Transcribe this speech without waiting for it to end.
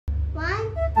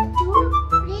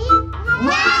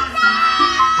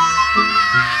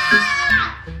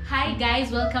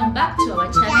guys, welcome back to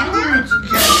our channel.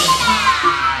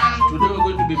 Today we're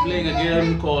going to be playing a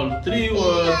game called 3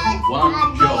 words,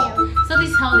 1 job. So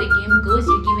this is how the game goes.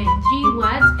 You're given 3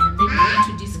 words and then you're going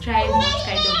to describe what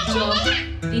kind of job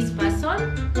this person.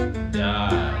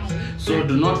 Yeah. So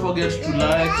do not forget to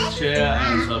like, share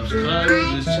and subscribe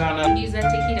to this channel. User,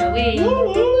 take it away.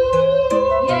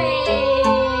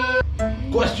 Yay!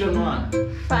 Question 1.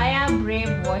 Fire,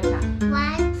 brave, water.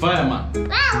 Fireman. Yay!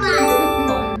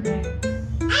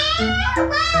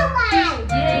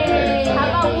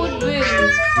 Hammer, wood, build.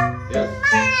 Yes.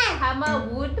 Hammer,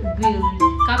 wood, build.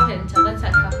 Carpenter, that's a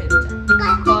carpenter.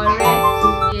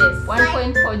 Correct. Yes. 1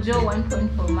 point for Joe, 1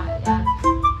 point for Maya.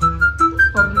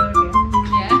 For Gloria.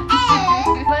 Yeah.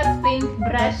 Canvas, paint,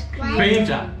 brush,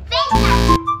 Painter.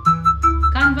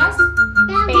 Canvas.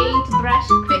 paint, brush,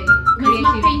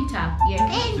 creative. Painter. Yes.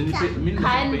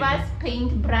 Canvas,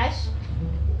 paint, brush,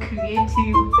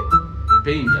 creative.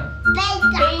 Painter.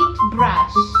 Paint,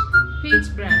 brush.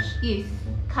 Paintbrush. Yes.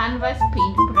 Canvas,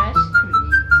 paint, brush, creative.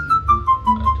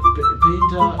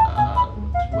 Painter.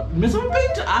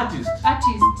 Painter artist.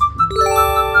 Artist.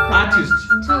 Artist.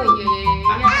 Two.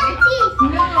 Yeah.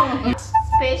 No.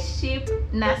 Spaceship,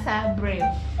 NASA, brave.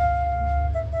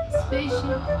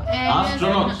 Spaceship.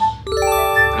 Astronaut.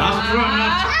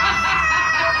 Astronaut.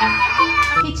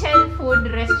 Kitchen, food,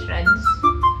 restaurant.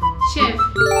 Chef.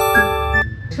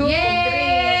 2, Yay! 3.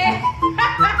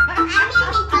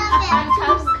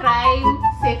 Handcuffs, crime,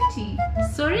 safety.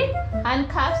 Sorry?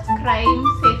 Handcuffs, crime,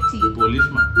 safety.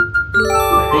 Policeman.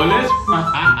 Policeman.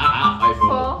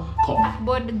 4.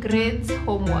 Board, grades,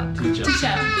 homework. Teacher.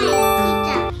 Teacher.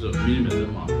 So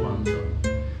minimum of 1.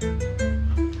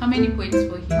 How many points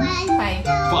for him? 5.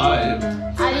 5.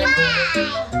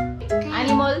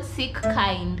 Animal, sick,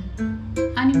 kind.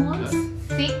 Animals.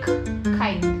 Sick,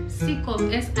 kind. Sick of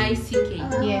S-I-C-K.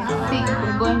 Yes, sick,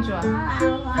 ugonjwa.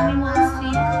 Animals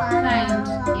sick, kind.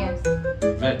 Yes.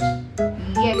 Vet.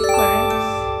 Yes, correct.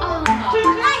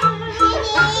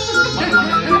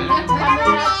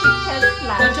 Camera, pictures,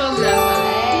 flash. Photographer.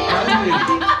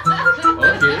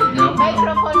 Okay. No.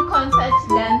 Microphone, concert,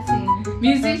 dancing.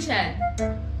 Musician.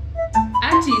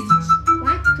 Artist.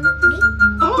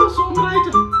 Oh,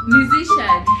 songwriter.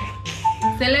 Musician.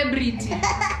 Celebrity.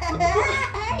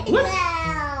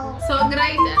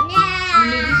 Songwriter.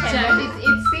 Musician.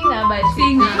 It's singer, but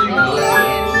Singer.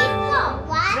 Yes.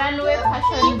 Runway,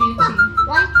 fashion, beauty.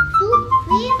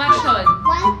 Fashion.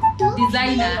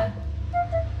 Designer.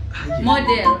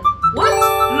 Model. What?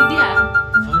 Rudia.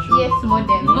 Fashion. Yes,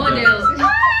 model. Model.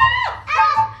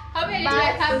 How many do I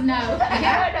have now?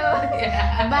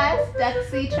 Bus,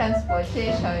 taxi,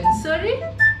 transportation. Sorry?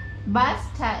 Bus,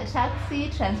 taxi,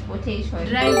 transportation.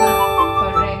 Driver.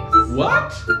 Correct.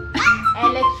 What?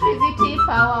 Electricity,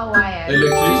 power, wires.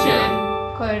 Electrician.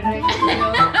 Correct.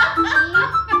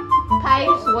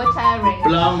 Pipes, water, rain.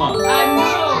 Plumber. No.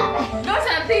 Those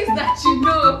are things that you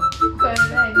know. Correct.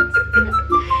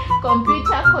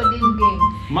 Computer, coding, game.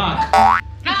 Mark.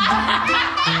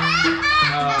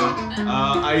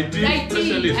 IT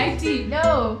specialist. IT.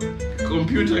 No.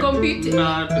 Computer.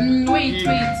 Wait.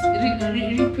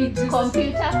 Repeat.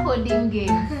 Computer, coding,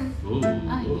 game. Oh.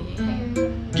 Ah, yeah.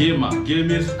 Gamer.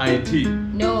 Game is IT.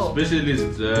 No.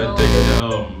 Specialist. No.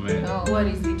 Oh man. No. What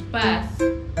is it? Pass.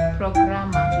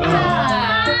 Programmer.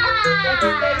 Ah.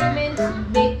 Experiment,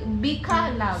 beaker,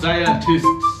 lab. Scientist.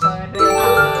 Correct.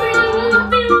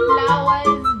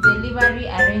 Flowers, delivery,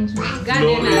 arrangement.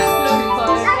 Gardener. Correct.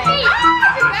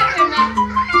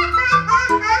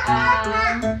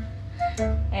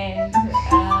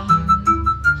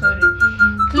 Sorry.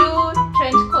 Clue,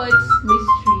 trench coat,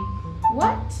 mystery.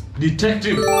 What?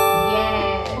 Detective.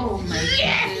 Yes. Oh my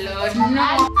Lord. No.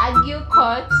 Argue,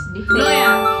 court, defense.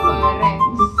 Lawyer. Correct.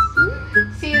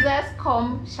 Scissors,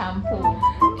 comb, shampoo.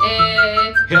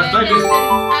 Hairstylist.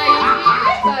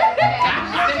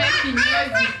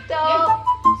 Stop,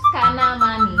 scanner,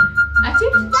 money.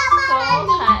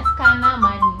 Stop, scanner,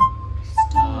 money.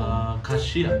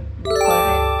 Cashier.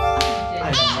 Correct. I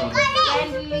don't know.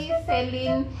 Friendly,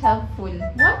 selling, helpful.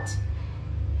 What?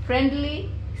 Friendly,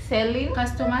 selling,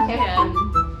 Customer care. helpful.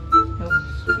 No.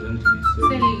 Friendly,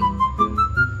 Selling.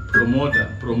 Promoter.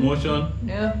 Promotion.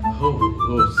 No. Oh,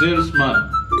 salesman.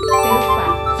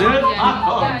 Salesman.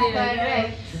 Yeah.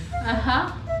 Correct.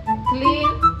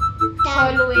 Clean,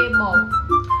 hallway, mop.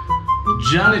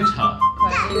 Janitor.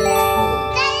 Correct.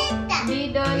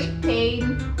 Needle, pain,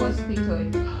 hospital.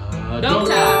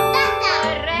 Doctor.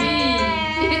 Correct.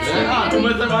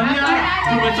 Tumetamaniana.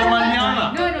 No.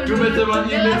 Tumetamaniana.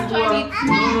 The last one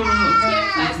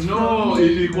No.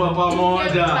 ilikuwa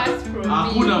pamoja. Pass from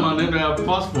Hakuna me. maneno ya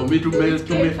pass for me to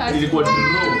me. Pass Ilikuwa from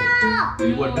draw.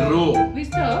 Ilikuwa draw. We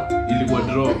stop. Ilikuwa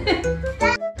draw.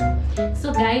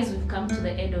 So guys, we've come to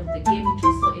the end of the game. It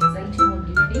was so exciting. What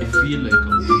do you I think? feel like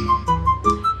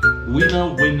a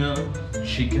winner, winner,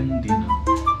 chicken dinner.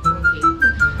 Okay.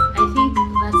 I think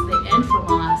that's the end from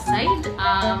our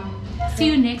side. See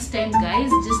you next time, guys.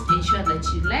 Just ensure that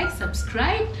you like,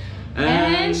 subscribe,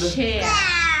 and share.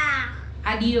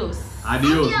 Adios.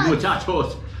 Adios,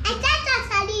 muchachos.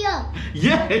 Adios.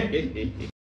 Yeah.